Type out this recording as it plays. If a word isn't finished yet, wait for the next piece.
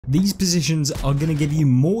These positions are going to give you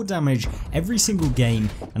more damage every single game,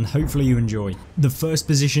 and hopefully you enjoy. The first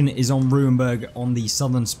position is on Ruinberg on the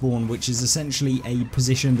southern spawn, which is essentially a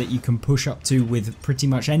position that you can push up to with pretty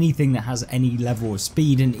much anything that has any level of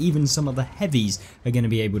speed, and even some of the heavies are going to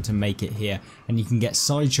be able to make it here, and you can get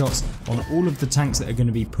side shots on all of the tanks that are going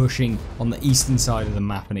to be pushing on the eastern side of the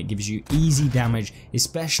map, and it gives you easy damage,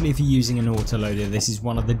 especially if you're using an autoloader. This is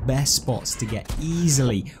one of the best spots to get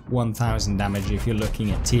easily 1000 damage if you're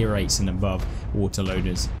looking at tier 8s and above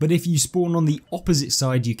autoloaders. But if you spawn on the opposite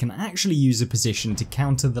side, you can actually use a position to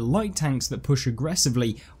counter the light tanks that push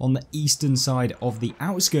aggressively on the eastern side of the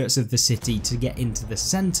outskirts of the city to get into the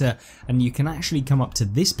center, and you can actually come up to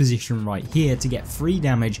this position right here to get free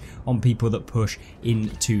damage on people that push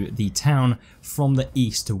into the town from the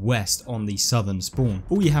east to west on the southern spawn.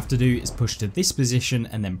 All you have to do is push to this position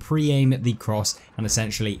and then pre-aim the cross, and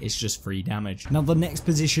essentially it's just free damage. Now the next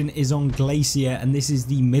position is on Glacier, and this is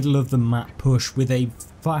the middle of the map push with a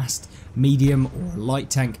fast, medium or light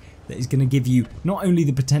tank that is going to give you not only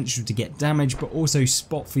the potential to get damage but also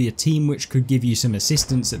spot for your team, which could give you some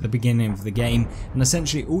assistance at the beginning of the game. And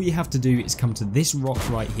essentially all you have to do is come to this rock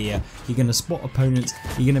right here. You're going to spot opponents,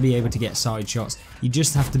 you're going to be able to get side shots. You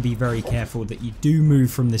just have to be very careful that you do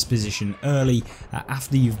move from this position early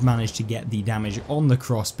after you've managed to get the damage on the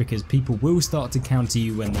cross, because people will start to counter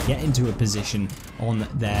you when they get into a position on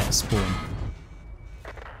their spawn.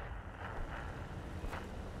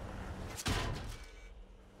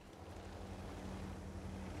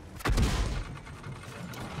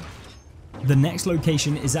 The next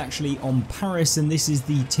location is actually on Paris, and this is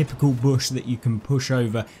the typical bush that you can push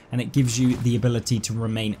over, and it gives you the ability to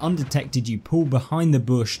remain undetected. You pull behind the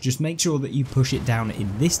bush, just make sure that you push it down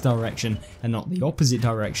in this direction and not the opposite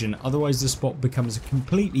direction, otherwise the spot becomes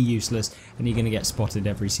completely useless and you're going to get spotted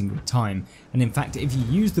every single time. And in fact, if you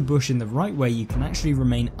use the bush in the right way, you can actually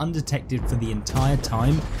remain undetected for the entire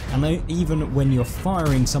time, and even when you're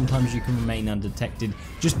firing sometimes you can remain undetected.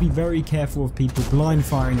 Just be very careful of people blind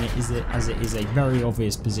firing it, as it is a very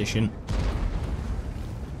obvious position.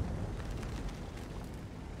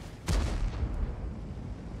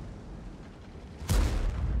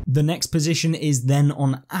 The next position is then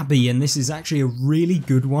on Abbey, and this is actually a really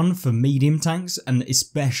good one for medium tanks and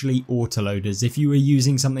especially autoloaders. If you are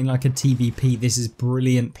using something like a TVP, this is a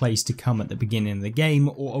brilliant place to come at the beginning of the game,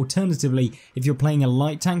 or alternatively, if you're playing a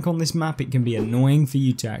light tank on this map, it can be annoying for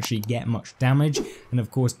you to actually get much damage. And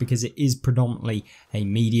of course, because it is predominantly a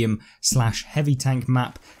medium / heavy tank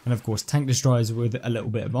map, and of course tank destroyers with a little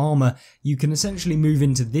bit of armor, you can essentially move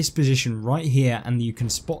into this position right here, and you can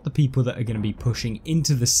spot the people that are going to be pushing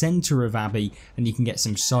into the center of Abbey, and you can get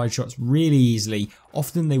some side shots really easily.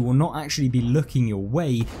 Often they will not actually be looking your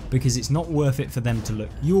way, because it's not worth it for them to look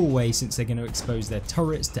your way, since they're going to expose their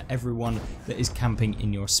turrets to everyone that is camping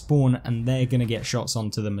in your spawn, and they're going to get shots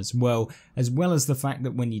onto them as well as the fact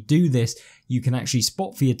that when you do this, you can actually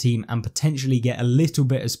spot for your team and potentially get a little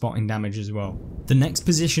bit of spotting damage as well. The next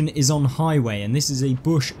position is on Highway, and this is a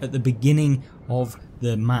bush at the beginning of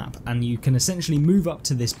the map, and you can essentially move up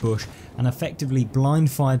to this bush and effectively blind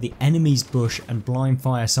fire the enemy's bush and blind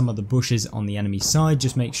fire some of the bushes on the enemy side.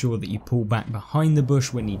 Just make sure that you pull back behind the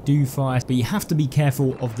bush when you do fire, but you have to be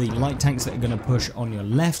careful of the light tanks that are going to push on your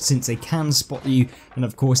left, since they can spot you. And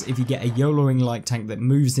of course, if you get a YOLOing light tank that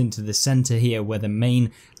moves into the center here where the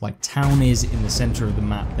main town is in the center of the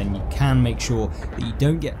map, then you can make sure that you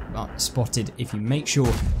don't get spotted if you make sure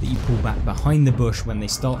that you pull back behind the bush when they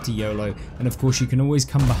start to YOLO. And of course, you can always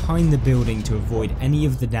come behind the building to avoid any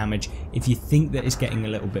of the damage if you think that it's getting a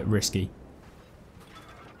little bit risky.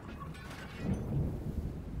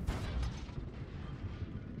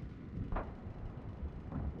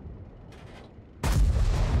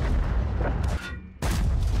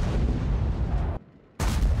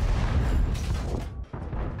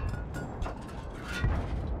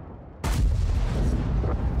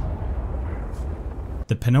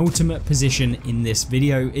 The penultimate position in this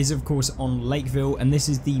video is of course on Lakeville, and this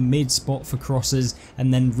is the mid spot for crossers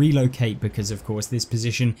and then relocate, because of course this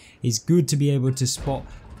position is good to be able to spot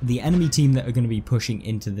the enemy team that are going to be pushing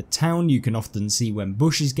into the town. You can often see when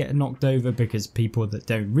bushes get knocked over, because people that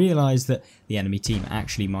don't realise that the enemy team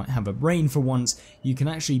actually might have a brain for once, you can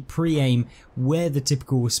actually pre-aim where the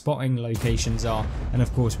typical spotting locations are, and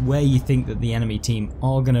of course where you think that the enemy team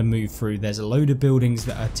are going to move through. There's a load of buildings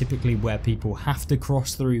that are typically where people have to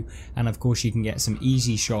cross through, and of course you can get some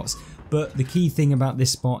easy shots. But the key thing about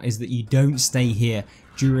this spot is that you don't stay here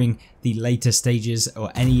during the later stages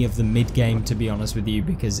or any of the mid game, to be honest with you,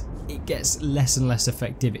 because because it gets less and less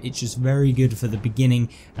effective. It's just very good for the beginning,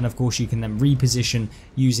 and of course you can then reposition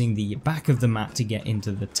using the back of the map to get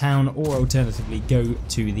into the town, or alternatively go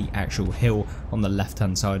to the actual hill on the left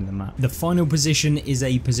hand side of the map. The final position is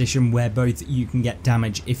a position where both you can get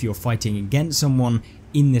damage if you're fighting against someone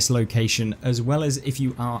in this location, as well as if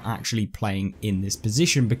you are actually playing in this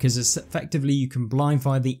position, because effectively you can blind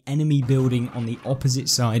fire the enemy building on the opposite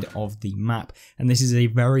side of the map, and this is a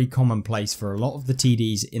very common place for a lot of the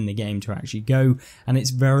TDs in the game to actually go, and it's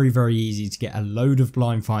very easy to get a load of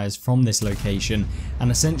blind fires from this location.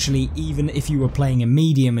 And essentially, even if you were playing a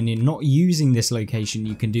medium and you're not using this location,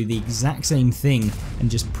 you can do the exact same thing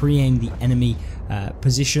and just pre-aim the enemy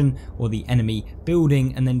position or the enemy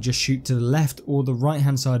building, and then just shoot to the left or the right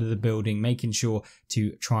hand side of the building, making sure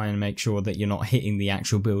to try and make sure that you're not hitting the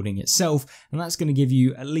actual building itself, and that's going to give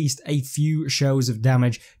you at least a few shells of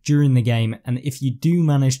damage during the game. And if you do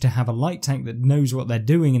manage to have a light tank that knows what they're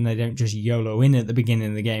doing and they don't just YOLO in at the beginning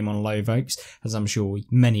of the game on low volts, as I'm sure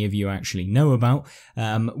many of you actually know about,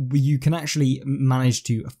 you can actually manage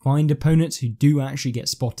to find opponents who do actually get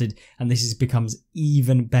spotted, and this becomes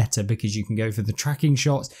even better because you can go for the tracking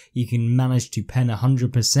shots, you can manage to pen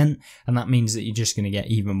 100%, and that means that you're just going to get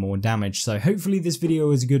even more damage. So hopefully this video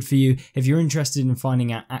is good for you. If you're interested in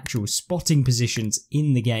finding out actual spotting positions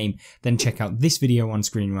in the game, then check out this video on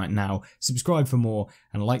screen right now, subscribe for more,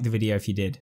 and like the video if you did.